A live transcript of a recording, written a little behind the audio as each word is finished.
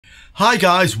Hi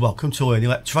guys, welcome to Learn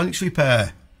Electronics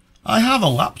Repair. I have a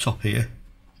laptop here.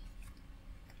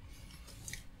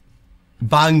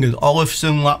 Bang, an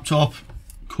Olufsen laptop,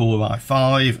 Core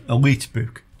i5,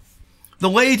 EliteBook. The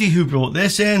lady who brought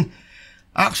this in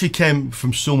actually came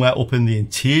from somewhere up in the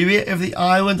interior of the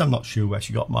island. I'm not sure where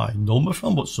she got my number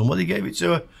from, but somebody gave it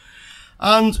to her.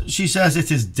 And she says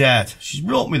it is dead. She's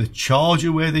brought me the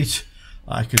charger with it.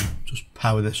 I can just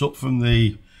power this up from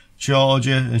the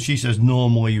charger, and she says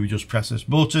normally you would just press this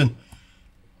button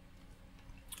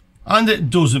and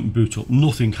it doesn't boot up,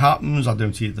 nothing happens. I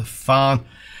don't hear the fan.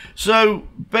 So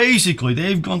basically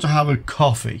they've gone to have a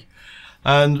coffee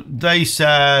and they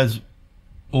said,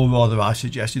 or rather I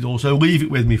suggested also, leave it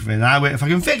with me for an hour. If I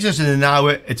can fix this in an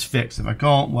hour, it's fixed. If I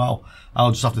can't, well, I'll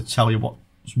just have to tell you what's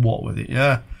what with it.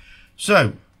 Yeah,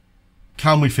 so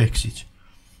can we fix it?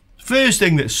 First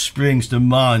thing that springs to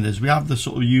mind is we have the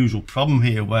sort of usual problem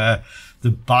here where the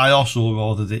BIOS, or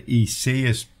rather the EC,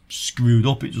 is screwed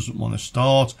up. It doesn't want to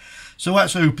start. So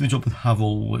let's open it up and have a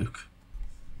look.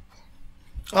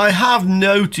 I have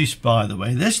noticed, by the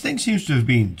way, this thing seems to have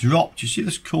been dropped. You see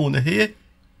this corner here?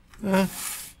 No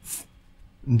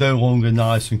longer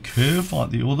nice and curved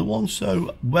like the other one.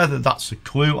 So whether that's a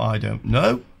clue, I don't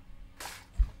know.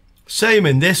 Same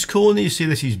in this corner. You see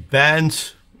this is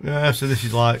bent. Yeah, so this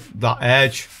is like that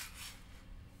edge.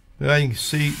 Yeah, you can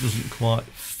see it doesn't quite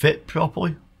fit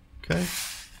properly. Okay.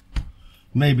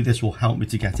 Maybe this will help me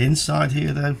to get inside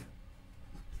here though.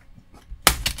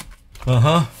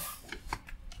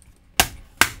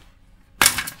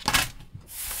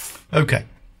 Okay.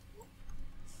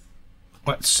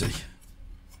 Let's see.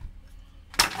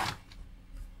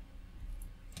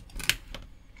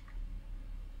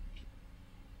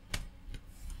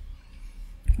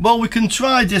 Well, we can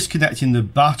try disconnecting the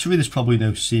battery. There's probably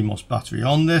no CMOS battery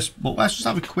on this, but let's just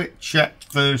have a quick check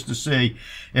first to see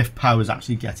if power is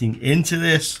actually getting into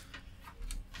this.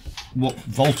 What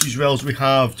voltage rails we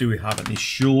have? Do we have any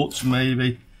shorts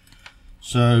maybe?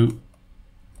 So,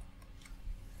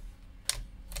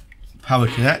 power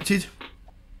connected.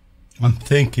 I'm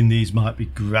thinking these might be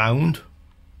ground.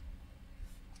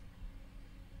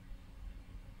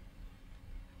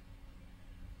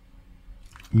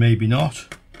 Maybe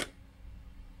not.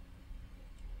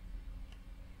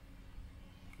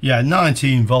 Yeah,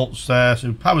 19 volts there,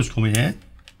 so power's coming in.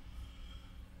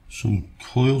 Some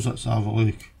coils, let's have a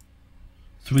look.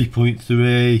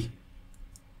 3.3,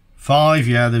 5,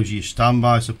 yeah, those are your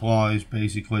standby supplies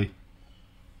basically.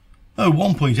 Oh,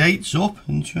 1.8's up,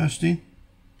 interesting.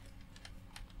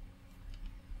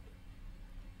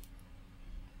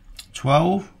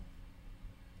 12.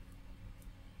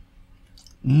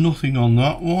 Nothing on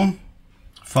that one.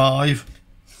 5.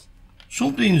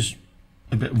 Something's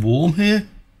a bit warm here.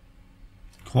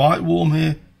 Quite warm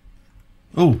here.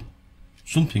 Oh,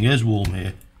 something is warm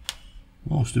here.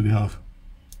 What else do we have?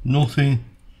 Nothing.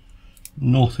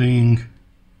 Nothing.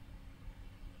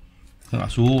 I think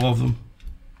that's all of them.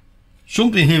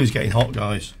 Something here is getting hot,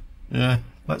 guys. Yeah,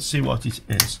 let's see what it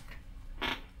is.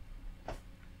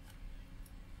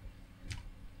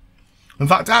 In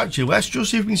fact, actually, let's just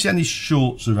see if we can see any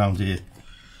shorts around here.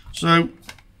 So,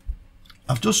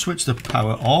 I've just switched the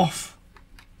power off.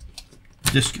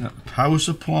 Disconnect the power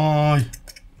supply.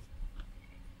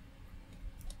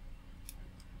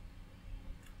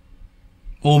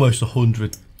 Almost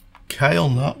 100k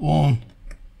on that one.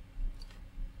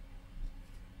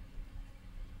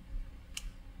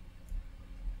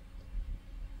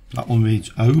 That one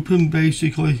reads open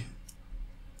basically.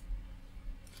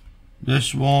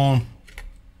 This one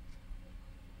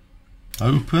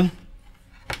open.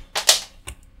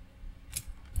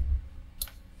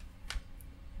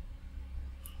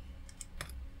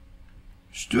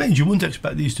 Strange, you wouldn't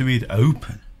expect these to read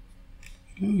open.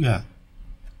 Yeah.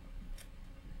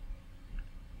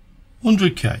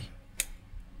 100k.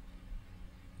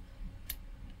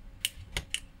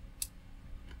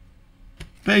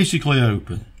 Basically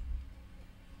open.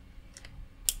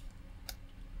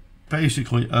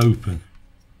 Basically open.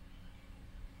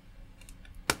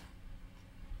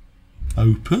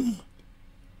 Open?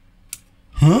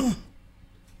 Huh?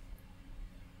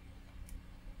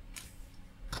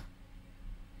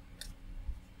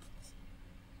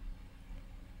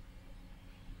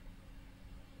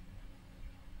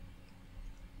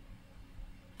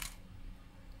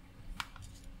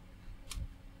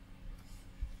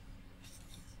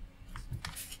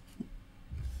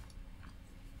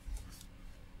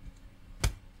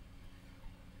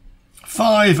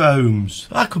 Five ohms.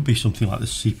 That could be something like the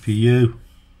CPU.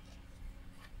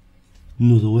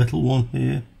 Another little one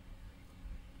here.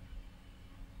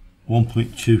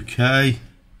 1.2k.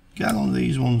 Get on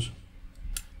these ones.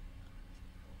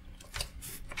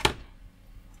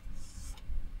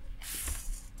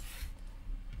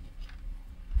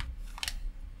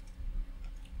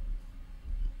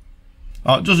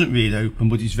 Oh, it doesn't read open,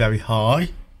 but it's very high.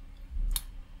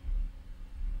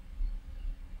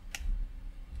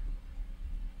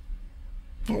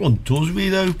 That one does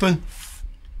read open.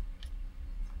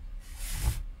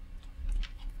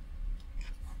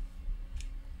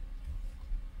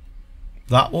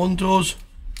 That one does.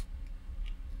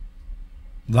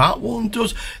 That one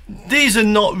does. These are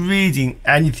not reading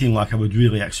anything like I would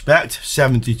really expect.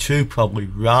 72 probably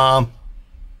RAM.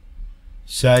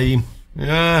 Same.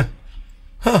 Yeah.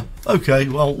 Huh. Okay,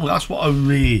 well that's what I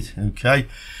read. Okay.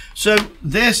 So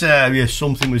this area,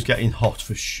 something was getting hot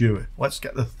for sure. Let's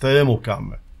get the thermal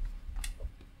camera.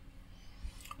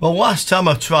 Well, last time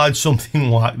I tried something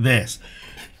like this,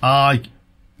 I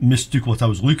mistook what I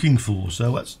was looking for.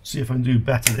 So let's see if I can do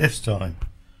better this time.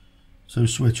 So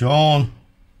switch on.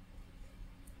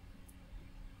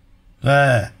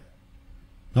 There.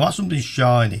 Now that's something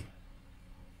shiny.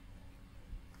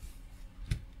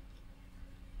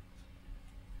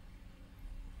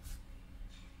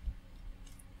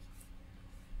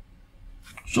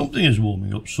 Something is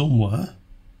warming up somewhere.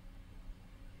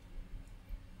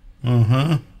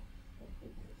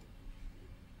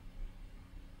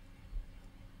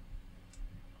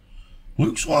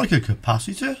 Looks like a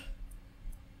capacitor.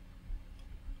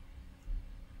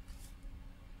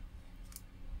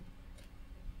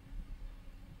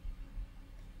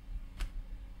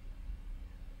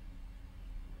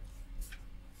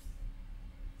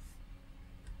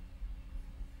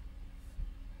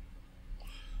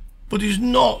 But it's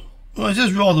not, well, it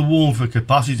says rather warm for a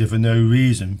capacitor for no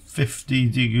reason. 50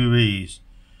 degrees.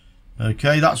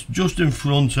 Okay, that's just in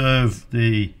front of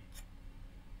the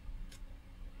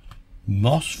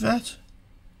MOSFET.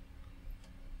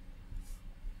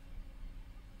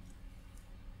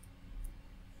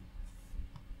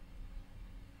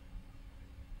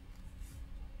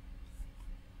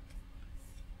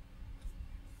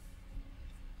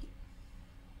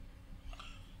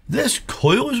 This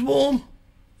coil is warm.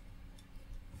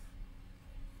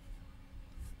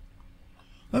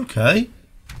 Okay.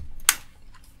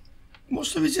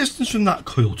 What's the resistance from that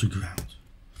coil to ground?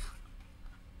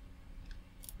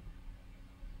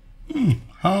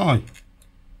 High.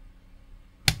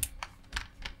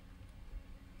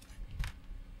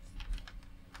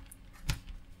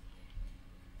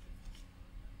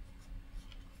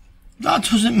 That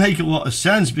doesn't make a lot of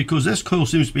sense because this coil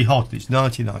seems to be hot. It's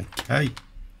 99k.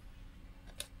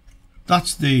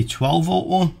 That's the 12 volt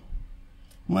one.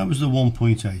 Where was the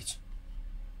 1.8?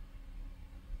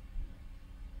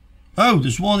 Oh,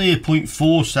 there's one here,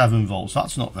 0.47 volts.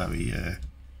 That's not very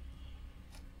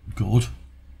good.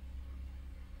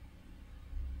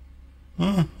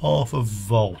 Half a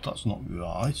volt. That's not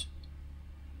right.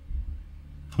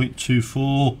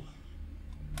 0.24.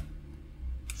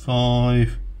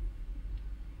 5.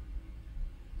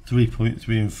 3.3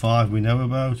 and 5 we know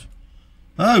about.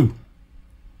 Oh!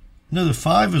 No, the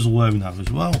 5 is low now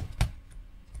as well.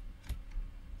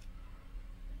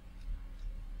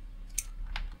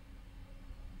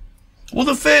 Well,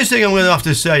 the first thing I'm going to have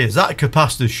to say is that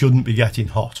capacitor shouldn't be getting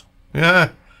hot.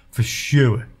 Yeah, for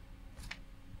sure.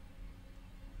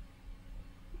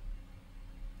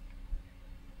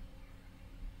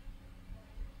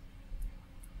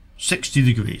 $60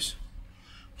 degrees.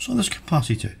 So this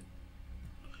capacitor.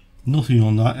 Nothing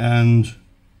on that end.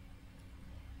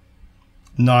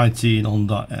 19 on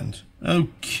that end.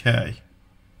 Okay.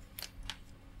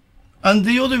 And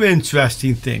the other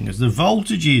interesting thing is the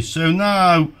voltages. So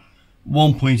now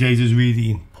 1.8 is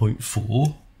reading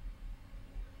 0.4.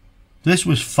 This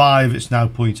was 5, it's now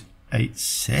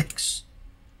 0.86.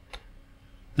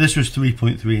 This was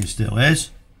 3.3 and still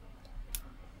is.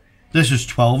 This was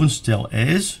 12 and still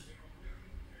is.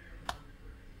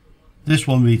 This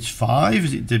one reads 5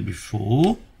 as it did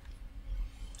before.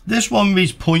 This one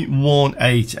reads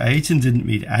 0.188 and didn't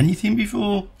read anything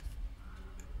before.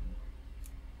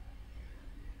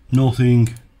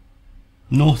 Nothing.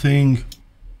 Nothing.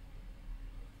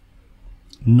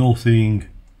 Nothing.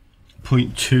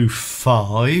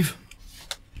 0.25.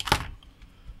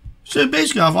 So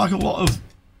basically I have like a lot of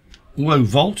low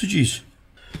voltages.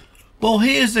 Well,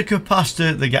 here's the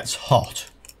capacitor that gets hot.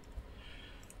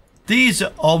 These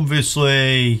are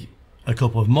obviously a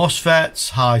couple of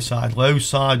MOSFETs, high side, low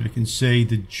side. We can see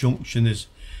the junction is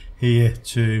here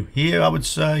to here, I would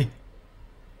say.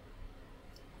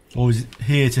 Or is it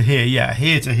here to here? Yeah,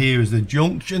 here to here is the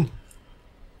junction.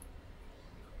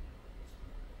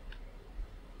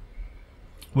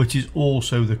 Which is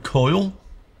also the coil.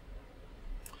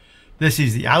 This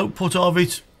is the output of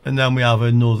it. And then we have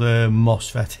another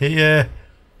MOSFET here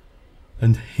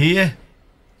and here.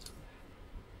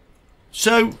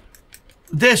 So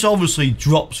this obviously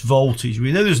drops voltage.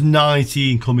 We know there's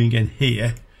 19 coming in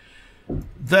here.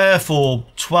 Therefore,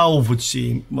 12 would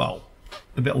seem, well,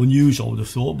 a bit unusual, I would have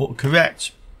thought, but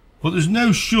correct. But there's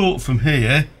no short from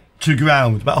here to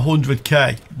ground, about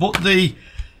 100k. But the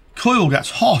coil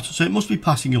gets hot, so it must be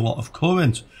passing a lot of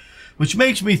current, which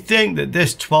makes me think that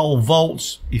this 12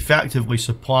 volts effectively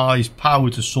supplies power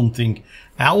to something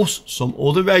else, some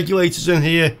other regulators in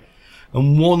here,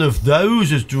 and one of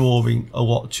those is drawing a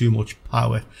lot too much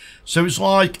power. So it's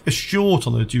like a short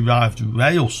on a derived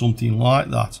rail, something like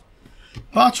that.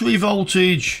 Battery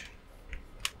voltage,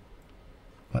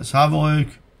 let's have a look.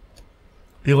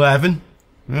 11,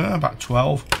 yeah, about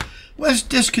 12. Let's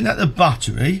disconnect the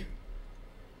battery.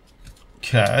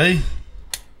 Okay,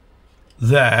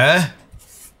 there.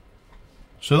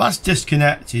 So that's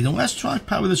disconnected, and let's try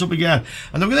power this up again.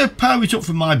 And I'm going to power it up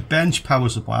from my bench power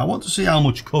supply. I want to see how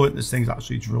much current this thing's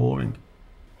actually drawing.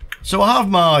 So I have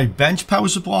my bench power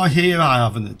supply here. I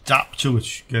have an adapter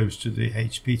which goes to the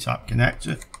HP type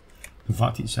connector. In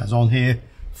fact, it says on here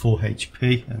 4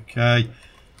 HP. Okay,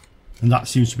 and that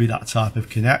seems to be that type of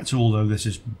connector, although this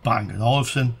is Bang &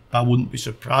 Olufsen. I wouldn't be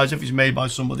surprised if it's made by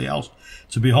somebody else,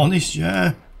 to be honest.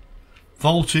 Yeah,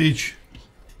 voltage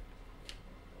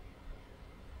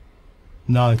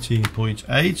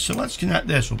 19.8. so let's connect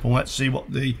this up and let's see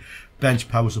what the bench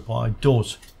power supply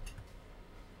does.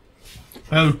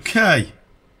 Okay,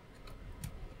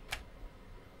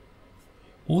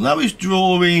 well, now it's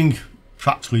drawing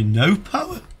practically no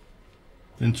power.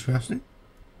 Interesting.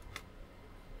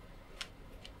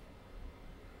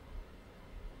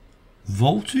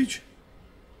 Voltage,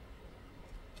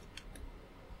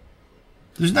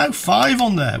 there's now 5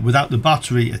 on there without the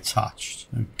battery attached.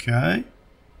 Okay,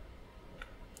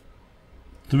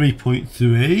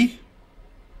 3.3.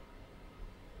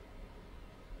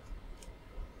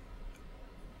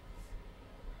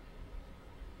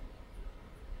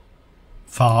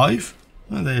 Five.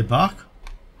 And they're back.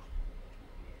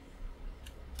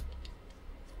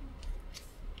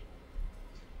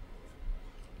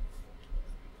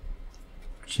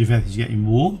 See if anything's getting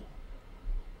warm.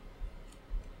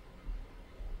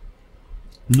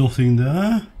 Nothing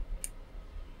there.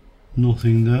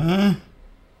 Nothing there.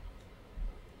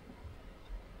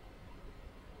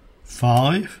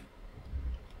 5.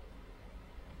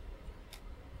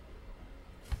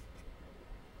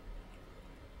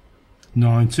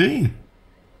 $19.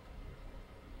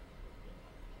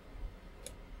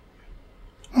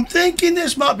 I'm thinking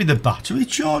this might be the battery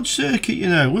charge circuit, you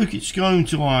know. Look, it's going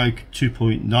to like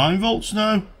 2.9 volts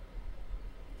now.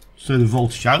 So the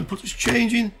voltage output is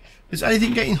changing. Is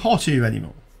anything getting hot here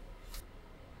anymore?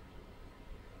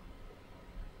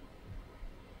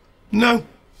 No.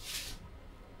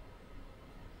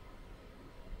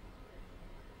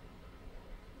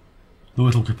 The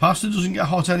little capacitor doesn't get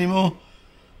hot anymore.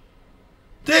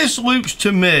 This looks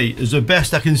to me as the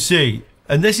best I can see,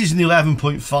 and this is an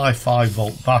 11.55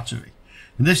 volt battery,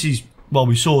 and this is, well,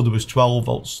 we saw there was 12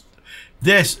 volts.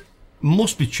 This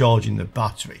must be charging the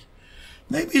battery.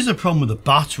 Maybe there's a problem with the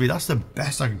battery. That's the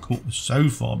best I can come up with so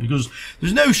far, because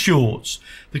there's no shorts.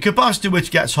 The capacitor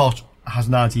which gets hot has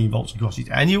 19 volts across it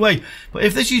anyway, but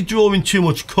if this is drawing too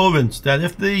much current, then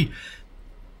if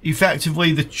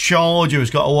effectively the charger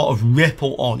has got a lot of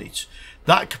ripple on it,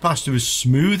 that capacitor is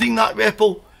smoothing that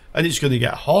ripple, and it's going to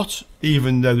get hot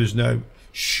even though there's no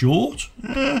short.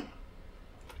 Yeah,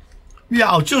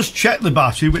 I'll just check the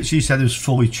battery, which he said is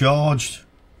fully charged,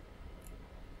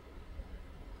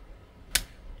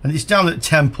 and it's down at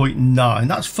 10.9.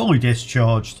 that's fully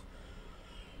discharged.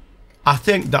 I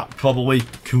think that probably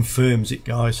confirms it,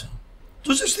 guys.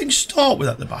 Does this thing start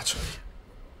without the battery?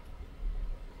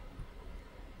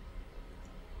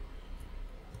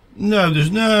 No, there's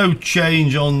no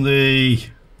change on the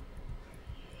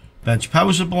bench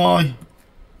power supply.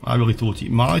 I really thought it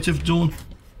might have done.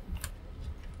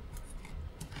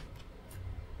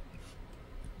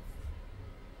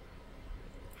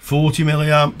 $40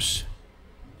 milliamps.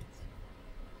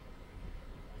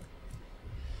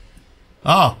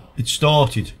 Ah, it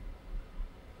started.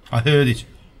 I heard it.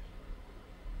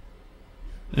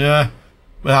 Yeah.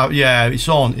 Well, yeah, it's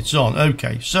on. It's on.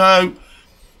 Okay, so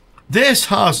this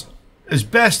has, as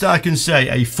best I can say,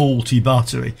 a faulty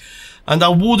battery, and I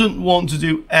wouldn't want to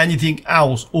do anything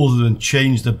else other than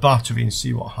change the battery and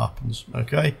see what happens.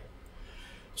 Okay,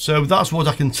 so that's what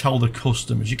I can tell the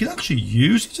customers. You can actually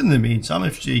use it in the meantime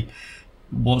if she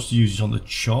wants to use it on the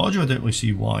charger. I don't really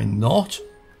see why not.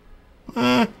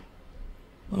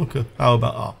 Okay, how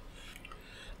about that?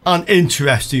 An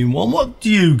interesting one. What do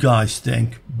you guys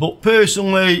think? But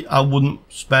personally, I wouldn't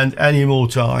spend any more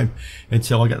time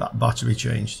until I get that battery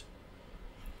changed.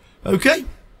 Okay,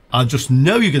 I just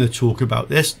know you're going to talk about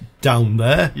this down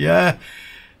there, yeah.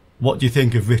 What do you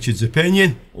think of Richard's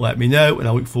opinion? Let me know, and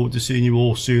I look forward to seeing you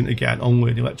all soon again on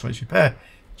Learning Electronics Repair.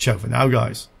 Ciao for now,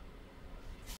 guys.